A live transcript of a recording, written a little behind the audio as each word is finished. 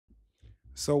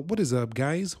So what is up,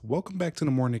 guys? Welcome back to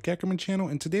the More Nick Ackerman channel,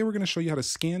 and today we're going to show you how to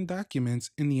scan documents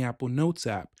in the Apple Notes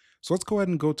app. So let's go ahead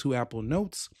and go to Apple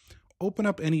Notes, open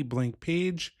up any blank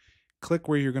page, click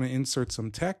where you're going to insert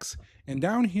some text, and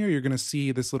down here you're going to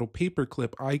see this little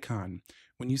paperclip icon.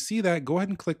 When you see that, go ahead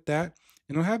and click that,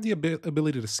 and it'll have the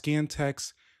ability to scan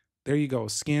text. There you go,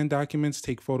 scan documents,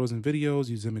 take photos and videos,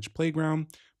 use Image Playground,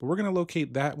 but we're going to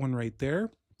locate that one right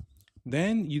there.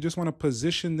 Then you just want to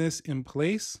position this in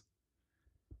place,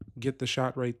 get the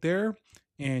shot right there,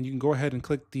 and you can go ahead and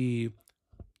click the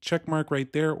check mark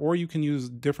right there, or you can use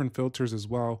different filters as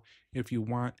well if you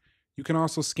want. You can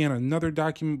also scan another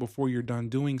document before you're done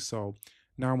doing so.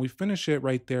 Now, when we finish it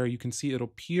right there, you can see it'll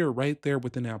appear right there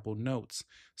within Apple Notes.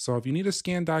 So if you need to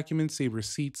scan documents, save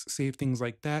receipts, save things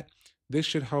like that, this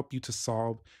should help you to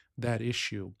solve that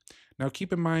issue. Now,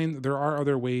 keep in mind, there are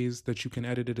other ways that you can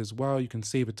edit it as well. You can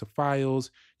save it to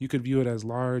files. You could view it as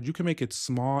large. You can make it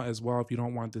small as well if you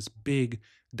don't want this big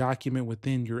document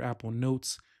within your Apple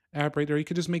Notes app right there. You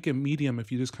could just make it medium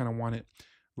if you just kind of want it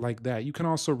like that. You can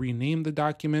also rename the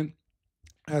document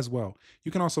as well.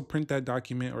 You can also print that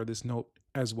document or this note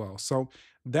as well. So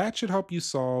that should help you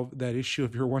solve that issue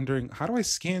if you're wondering, how do I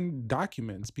scan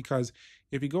documents? Because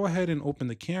if you go ahead and open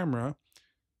the camera,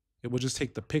 it will just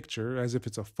take the picture as if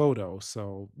it's a photo.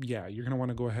 So yeah, you're gonna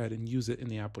wanna go ahead and use it in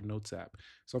the Apple Notes app.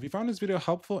 So if you found this video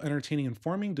helpful, entertaining,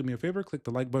 informing, do me a favor, click the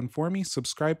like button for me,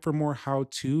 subscribe for more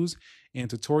how-tos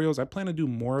and tutorials. I plan to do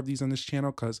more of these on this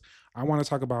channel because I wanna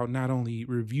talk about not only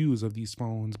reviews of these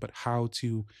phones, but how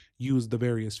to use the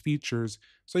various features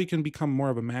so you can become more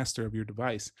of a master of your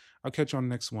device. I'll catch you on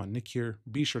the next one. Nick here,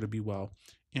 be sure to be well,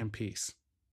 and peace.